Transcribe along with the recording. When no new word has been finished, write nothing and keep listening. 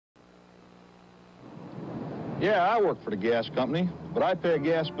Yeah, I work for the gas company, but I pay a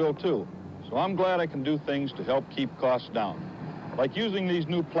gas bill too. So I'm glad I can do things to help keep costs down. Like using these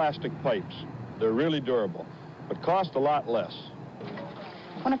new plastic pipes. They're really durable, but cost a lot less.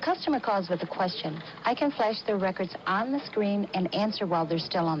 When a customer calls with a question, I can flash their records on the screen and answer while they're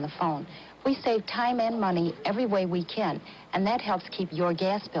still on the phone. We save time and money every way we can, and that helps keep your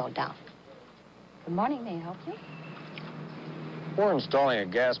gas bill down. Good morning, may I help you? We're installing a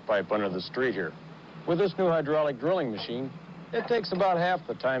gas pipe under the street here. With this new hydraulic drilling machine, it takes about half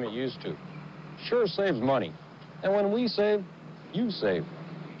the time it used to. Sure saves money. And when we save, you save.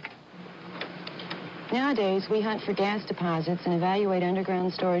 Nowadays, we hunt for gas deposits and evaluate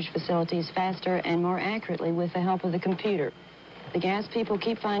underground storage facilities faster and more accurately with the help of the computer. The gas people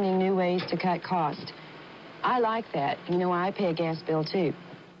keep finding new ways to cut cost. I like that. You know, I pay a gas bill, too.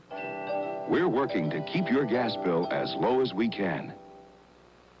 We're working to keep your gas bill as low as we can.